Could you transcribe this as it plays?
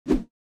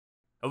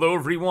Hello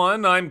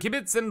everyone, I'm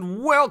Kibitz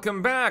and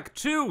welcome back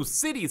to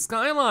Cities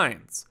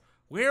Skylines,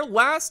 where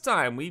last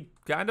time we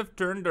kind of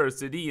turned our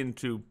city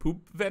into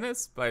poop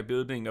Venice by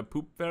building a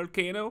poop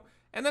volcano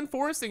and then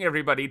forcing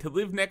everybody to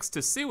live next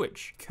to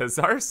sewage, because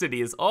our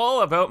city is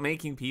all about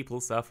making people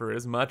suffer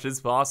as much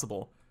as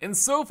possible. And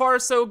so far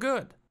so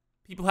good.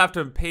 People have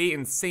to pay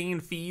insane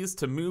fees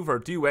to move or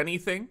do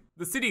anything.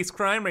 The city's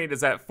crime rate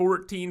is at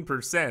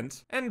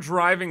 14%, and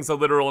driving's a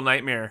literal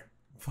nightmare.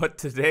 But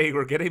today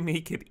we're gonna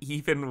make it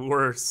even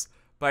worse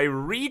by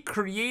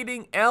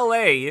recreating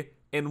LA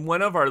in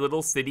one of our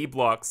little city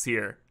blocks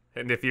here.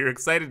 And if you're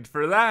excited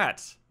for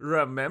that,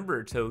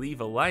 remember to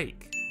leave a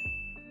like.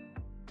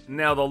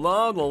 Now the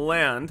law of the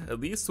land,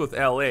 at least with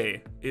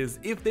LA, is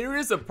if there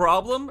is a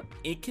problem,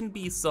 it can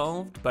be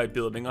solved by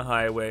building a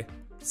highway.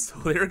 So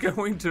there are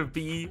going to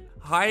be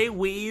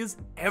highways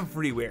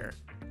everywhere.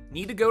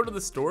 Need to go to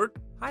the store?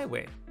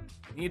 Highway.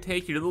 Need to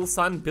take your little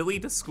son Billy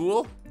to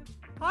school?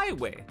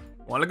 Highway.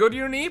 Want to go to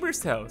your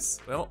neighbor's house?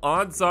 Well,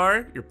 odds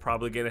are you're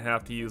probably gonna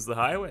have to use the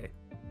highway.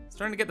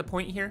 Starting to get the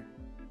point here?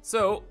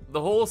 So, the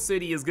whole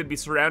city is gonna be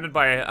surrounded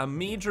by a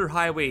major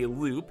highway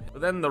loop,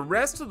 but then the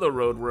rest of the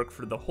roadwork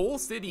for the whole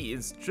city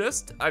is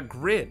just a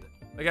grid.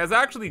 Like, I was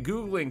actually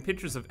Googling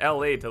pictures of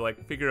LA to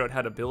figure out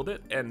how to build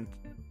it, and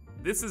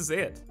this is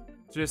it.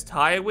 Just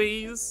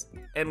highways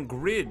and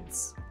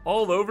grids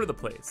all over the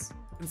place.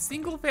 And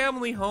single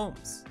family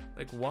homes.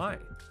 Like, why?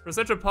 For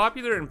such a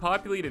popular and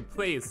populated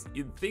place,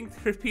 you'd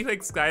think there'd be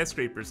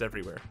skyscrapers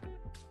everywhere.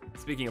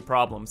 Speaking of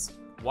problems,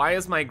 why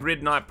is my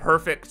grid not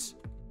perfect?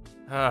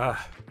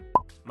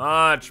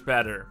 Much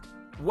better.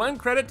 One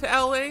credit to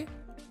LA,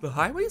 the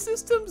highway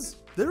systems,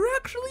 they're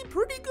actually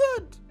pretty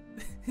good.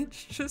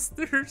 It's just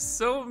there's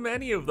so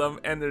many of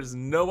them and there's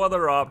no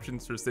other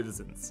options for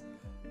citizens.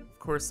 Of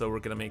course though,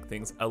 we're gonna make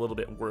things a little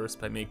bit worse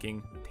by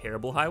making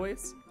terrible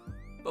highways,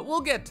 but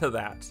we'll get to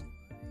that.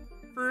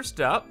 First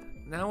up,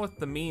 now with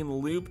the main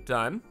loop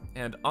done,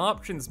 and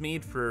options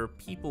made for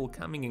people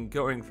coming and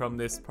going from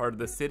this part of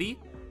the city,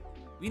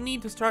 we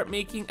need to start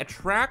making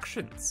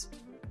attractions.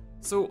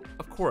 So,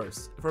 of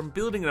course, if I'm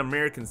building an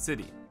American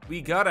city,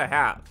 we gotta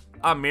have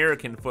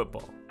American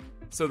football.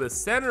 So the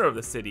center of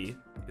the city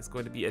is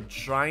going to be a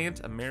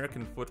giant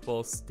American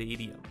football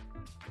stadium.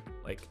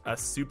 Like a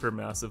super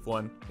massive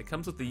one. It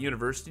comes with the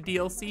University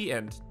DLC,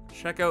 and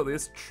check out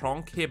this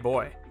chonky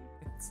boy.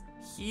 It's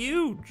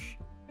huge.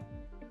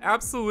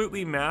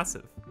 Absolutely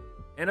massive.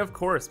 And of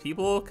course,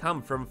 people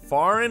come from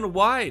far and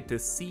wide to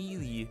see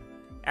the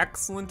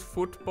excellent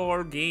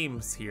football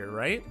games here,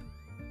 right?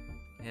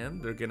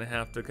 And they're gonna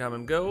have to come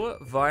and go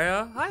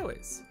via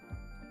highways.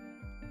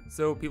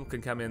 So people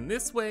can come in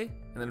this way,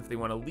 and then if they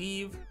wanna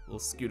leave, we'll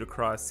scoot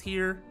across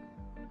here,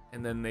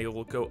 and then they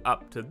will go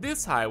up to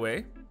this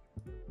highway.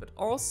 But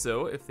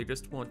also, if they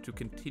just want to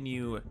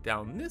continue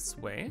down this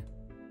way,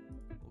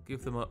 we'll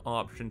give them an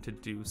option to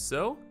do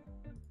so.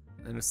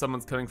 And if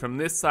someone's coming from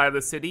this side of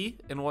the city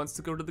and wants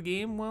to go to the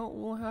game, well,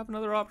 we'll have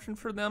another option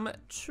for them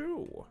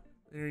too.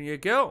 There you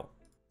go.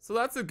 So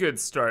that's a good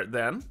start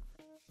then.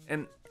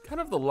 And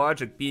kind of the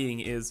logic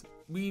being is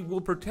we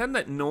will pretend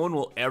that no one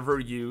will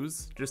ever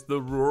use just the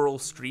rural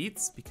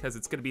streets because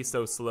it's gonna be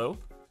so slow.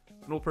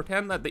 And we'll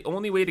pretend that the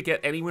only way to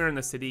get anywhere in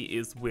the city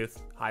is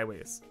with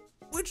highways.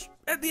 Which,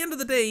 at the end of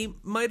the day,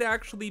 might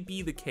actually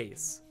be the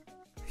case.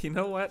 You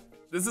know what?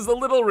 This is a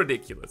little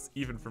ridiculous,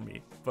 even for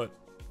me, but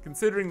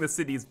considering the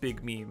city's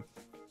big meme,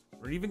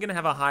 we're even gonna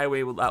have a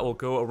highway that will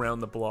go around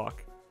the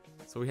block.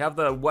 So we have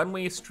the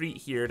one-way street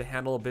here to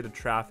handle a bit of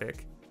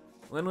traffic.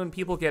 And then when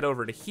people get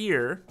over to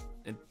here,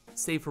 and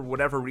say for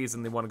whatever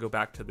reason they wanna go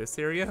back to this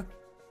area,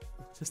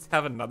 just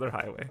have another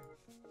highway.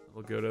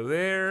 We'll go to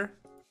there,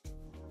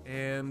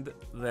 and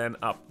then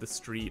up the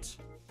street.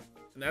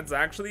 And that's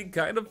actually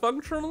kind of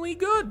functionally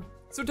good.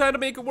 So time to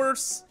make it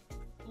worse.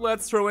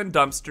 Let's throw in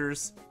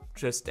dumpsters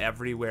just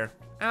everywhere.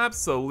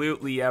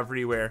 Absolutely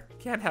everywhere.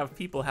 Can't have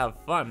people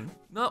have fun,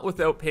 not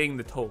without paying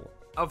the toll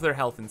of their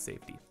health and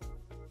safety.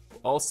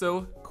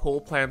 Also, coal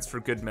plants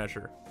for good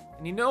measure.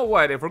 And you know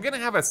what, if we're gonna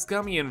have a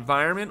scummy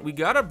environment, we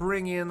gotta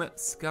bring in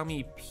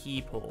scummy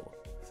people.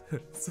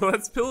 So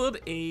let's build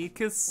a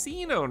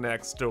casino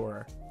next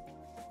door.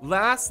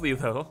 Lastly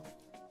though,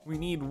 we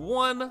need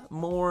one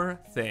more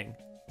thing.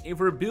 If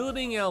we're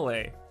building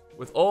LA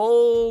with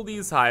all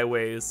these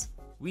highways,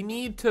 we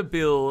need to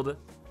build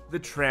the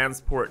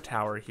transport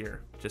tower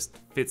here. Just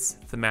fits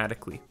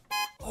thematically.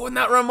 Oh, and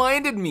that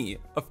reminded me,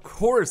 of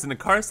course, in a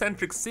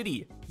car-centric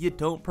city, you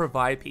don't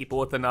provide people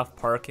with enough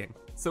parking.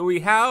 So we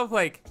have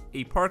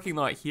a parking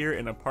lot here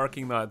and a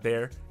parking lot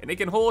there, and it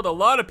can hold a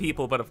lot of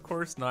people, but of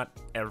course not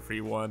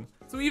everyone.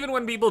 So even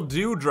when people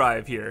do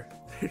drive here,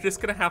 they're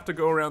just gonna have to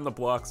go around the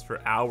blocks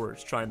for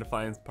hours trying to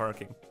find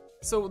parking.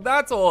 So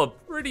that's all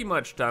pretty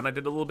much done. I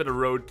did a little bit of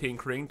road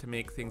tinkering to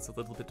make things a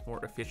little bit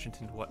more efficient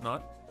and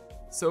whatnot.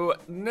 So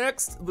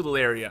next little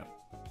area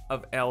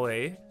of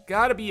LA,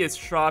 gotta be a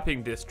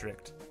shopping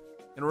district.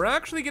 And we're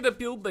actually gonna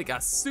build a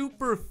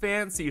super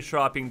fancy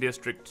shopping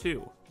district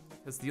too.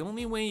 Because the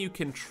only way you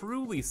can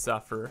truly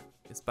suffer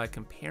is by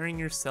comparing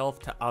yourself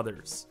to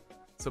others.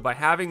 So by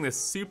having this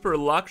super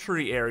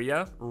luxury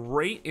area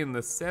right in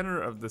the center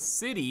of the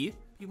city,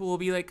 people will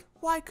be like,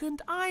 why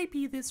couldn't I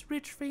be this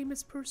rich,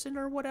 famous person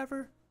or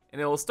whatever?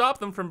 And it will stop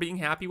them from being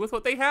happy with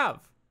what they have,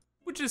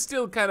 which is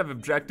still kind of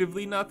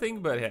objectively nothing,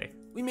 but hey,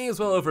 we may as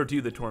well overdo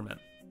the torment.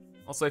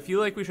 Also, I feel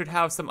like we should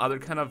have some other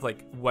kind of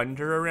like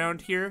wonder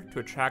around here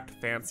to attract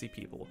fancy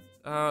people.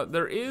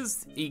 There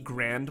is a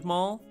grand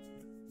mall,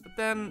 but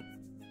then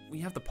we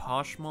have the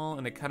posh mall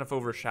and it kind of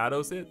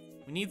overshadows it.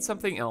 We need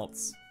something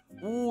else.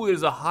 Ooh,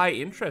 there's a high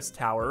interest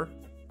tower.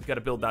 We gotta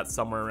build that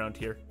somewhere around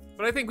here.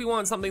 But I think we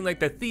want something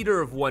like the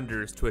Theater of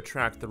Wonders to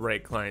attract the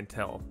right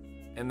clientele.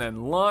 And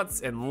then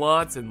lots and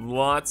lots and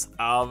lots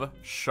of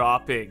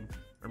shopping.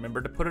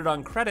 Remember to put it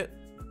on credit.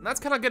 And that's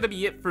kind of gonna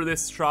be it for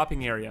this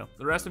shopping area.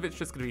 The rest of it's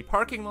just gonna be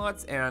parking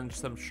lots and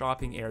some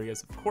shopping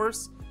areas, of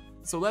course.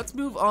 So let's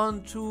move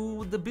on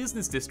to the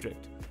business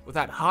district with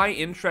that high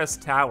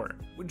interest tower,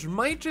 which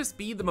might just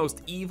be the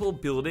most evil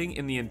building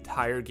in the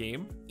entire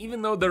game,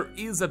 even though there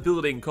is a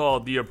building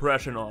called the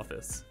Oppression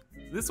Office.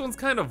 This one's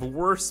kind of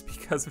worse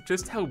because of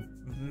just how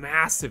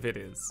massive it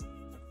is.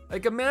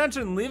 Like,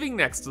 imagine living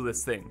next to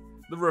this thing.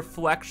 The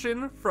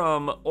reflection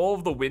from all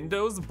of the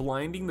windows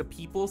blinding the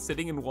people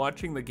sitting and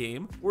watching the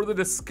game, or the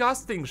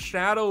disgusting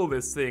shadow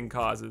this thing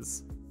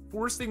causes,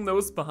 forcing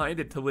those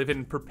behind it to live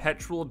in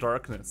perpetual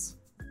darkness.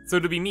 So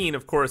to be mean,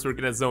 of course, we're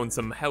gonna zone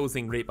some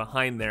housing right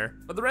behind there,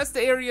 but the rest of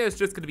the area is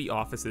just gonna be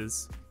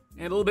offices.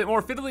 And a little bit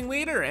more fiddling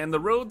later, and the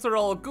roads are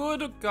all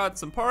good, got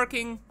some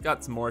parking,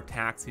 got some more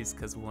taxis,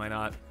 cause why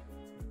not?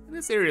 And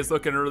this area is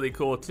looking really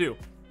cool too.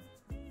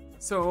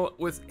 So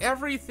with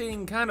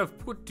everything kind of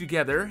put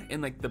together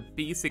and like the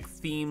basic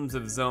themes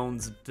of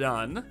zones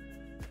done,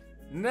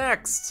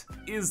 next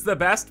is the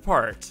best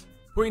part.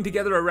 Putting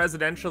together a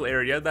residential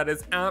area that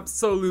is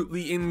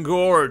absolutely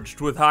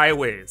engorged with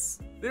highways.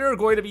 There are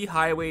going to be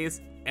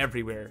highways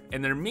everywhere,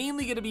 and they're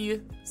mainly going to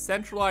be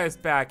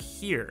centralized back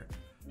here,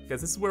 because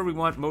this is where we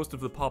want most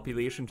of the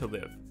population to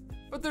live.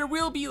 But there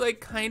will be like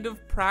kind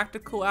of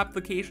practical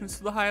applications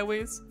to the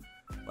highways.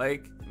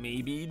 Like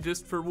maybe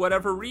just for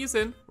whatever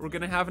reason, we're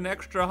gonna have an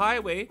extra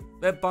highway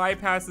that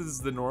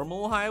bypasses the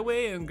normal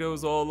highway and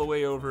goes all the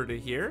way over to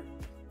here.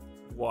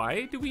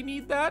 Why do we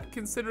need that,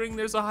 considering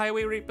there's a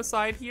highway right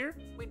beside here?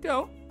 We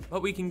don't,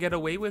 but we can get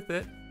away with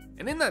it.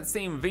 And in that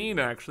same vein,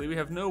 actually, we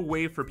have no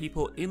way for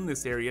people in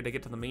this area to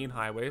get to the main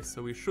highway,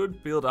 so we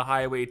should build a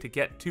highway to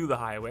get to the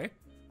highway.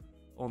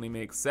 Only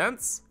makes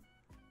sense.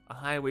 A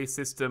highway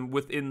system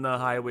within the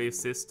highway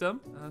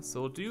system.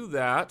 So we'll do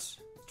that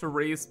to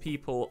raise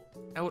people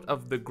out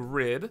of the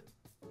grid.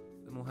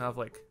 Then we'll have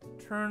like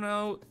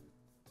turnout.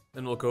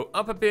 Then we'll go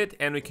up a bit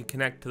and we can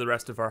connect to the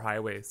rest of our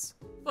highways.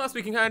 Plus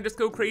we can kind of just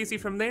go crazy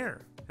from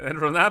there. And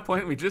from that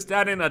point, we just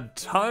add in a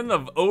ton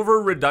of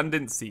over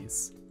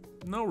redundancies.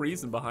 No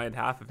reason behind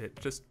half of it,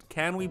 just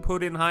can we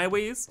put in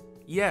highways?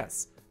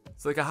 Yes.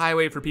 It's like a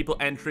highway for people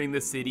entering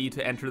the city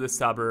to enter the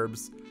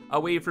suburbs, a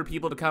way for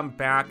people to come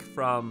back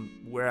from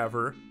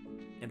wherever,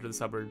 enter the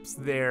suburbs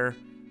there,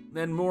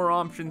 then more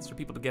options for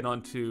people to get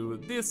onto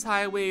this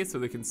highway so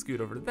they can scoot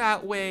over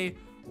that way,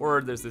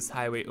 or there's this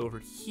highway over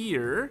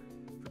here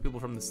for people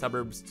from the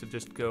suburbs to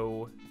just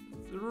go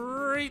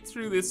right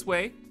through this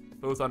way,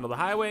 both onto the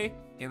highway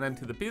and then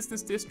to the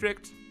business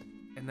district.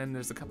 And then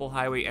there's a couple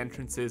highway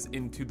entrances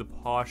into the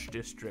posh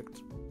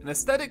district. And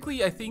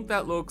aesthetically, I think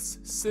that looks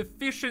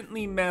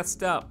sufficiently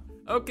messed up.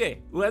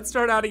 Okay, let's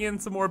start adding in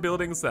some more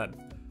buildings then.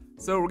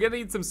 So we're gonna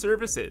need some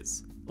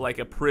services, like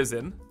a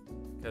prison,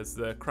 because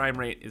the crime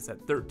rate is at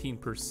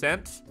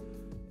 13%,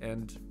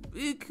 and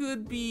it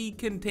could be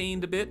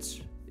contained a bit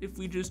if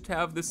we just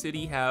have the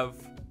city have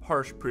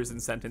harsh prison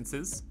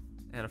sentences.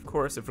 And of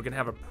course, if we're gonna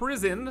have a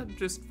prison,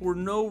 just for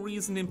no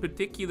reason in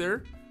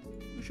particular,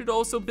 we should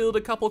also build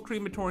a couple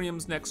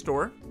crematoriums next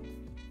door.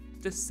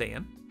 Just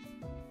saying.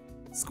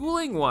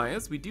 Schooling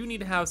wise, we do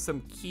need to have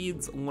some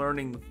kids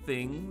learning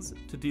things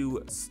to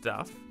do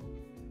stuff.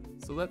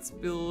 So let's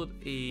build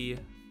a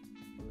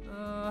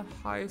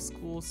high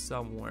school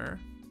somewhere.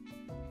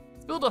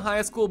 Let's build a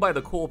high school by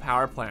the coal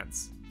power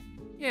plants.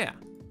 Yeah.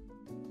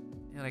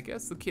 And I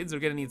guess the kids are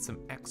gonna need some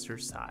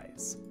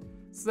exercise.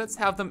 So let's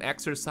have them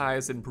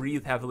exercise and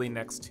breathe heavily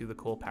next to the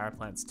coal power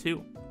plants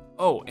too.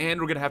 Oh, and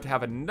we're gonna have to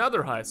have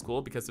another high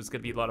school because there's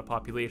gonna be a lot of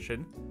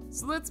population.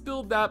 So let's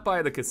build that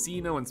by the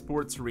casino and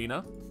sports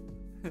arena.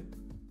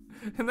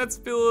 And let's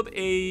build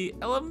a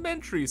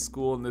elementary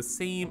school in the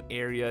same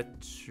area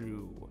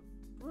too.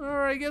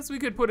 Or I guess we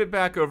could put it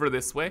back over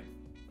this way.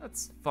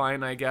 That's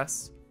fine, I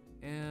guess.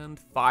 And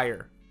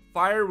fire.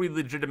 Fire we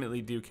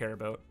legitimately do care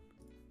about.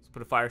 Let's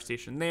put a fire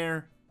station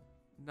there.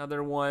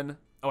 Another one.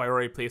 Oh, I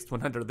already placed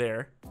one under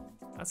there.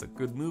 That's a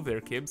good move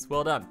there, Kibitz.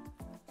 Well done.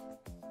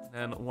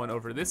 And one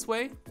over this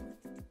way.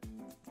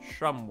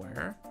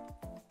 Somewhere.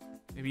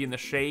 Maybe in the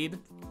shade.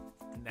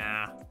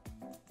 Nah.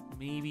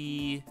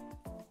 Maybe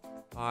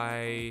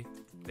by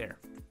there.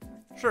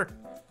 Sure.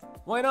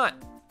 Why not?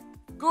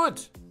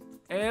 Good.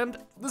 And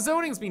the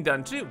zoning's been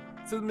done too.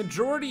 So the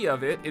majority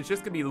of it is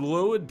just gonna be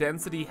low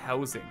density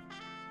housing.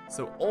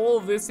 So all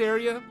of this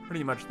area,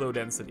 pretty much low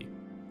density.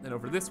 Then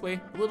over this way,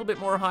 a little bit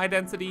more high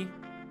density,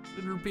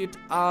 a little bit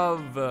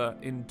of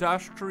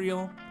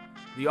industrial,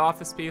 the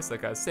office space,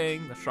 like I was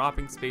saying, the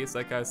shopping space,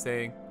 like I was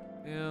saying,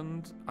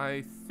 and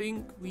I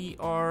think we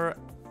are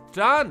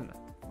done.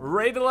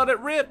 Ready to let it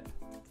rip.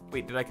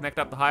 Wait, did I connect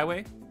up the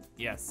highway?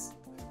 Yes.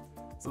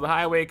 So the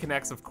highway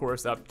connects, of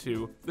course, up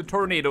to the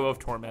Tornado of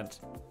Torment.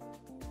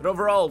 But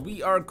overall,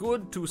 we are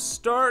good to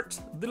start.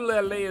 Little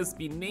LA has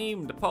been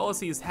named.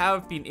 Policies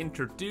have been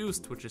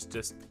introduced, which is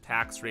just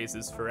tax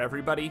raises for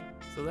everybody.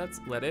 So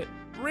let's let it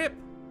rip.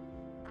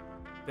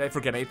 Did I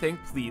forget anything?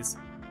 Please.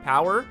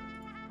 Power?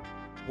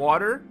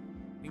 Water?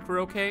 Think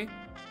we're okay?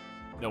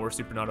 No, we're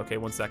super not okay.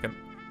 1 second.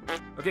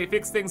 Okay,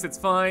 fix things, it's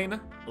fine.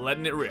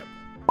 Letting it rip.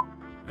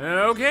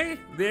 Okay,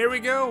 there we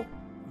go.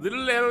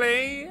 Little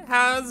LA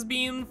has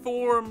been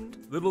formed.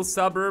 Little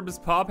suburbs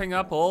popping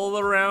up all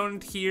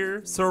around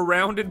here,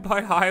 surrounded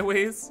by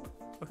highways.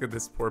 Look at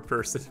this poor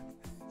person.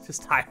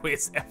 Just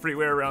highways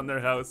everywhere around their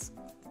house.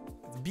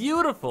 It's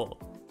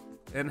beautiful.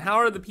 And how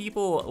are the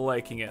people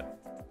liking it?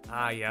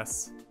 Ah,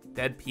 yes.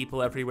 Dead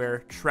people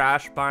everywhere,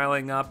 trash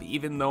piling up,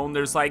 even though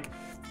there's like,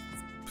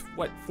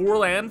 what, 4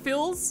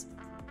 landfills?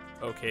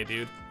 Okay,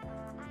 dude.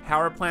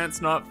 Power plant's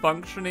not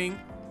functioning.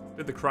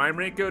 Did the crime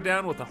rate go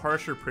down with the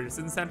harsher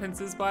prison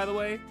sentences, by the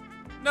way?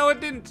 No, it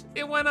didn't.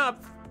 It went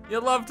up.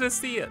 You'll love to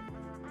see it.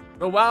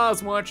 But while I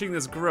was watching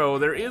this grow,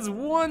 there is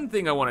one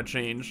thing I want to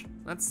change.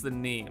 That's the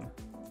name.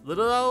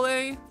 Little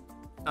LA?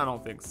 I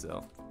don't think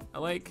so. I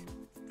like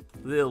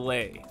Lil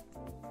A.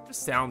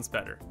 Just sounds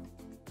better.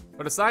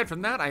 But aside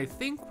from that, I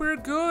think we're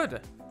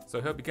good. So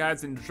I hope you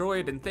guys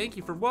enjoyed and thank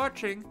you for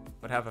watching.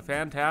 But have a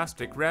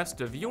fantastic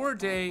rest of your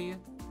day.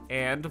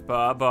 And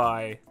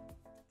bye-bye.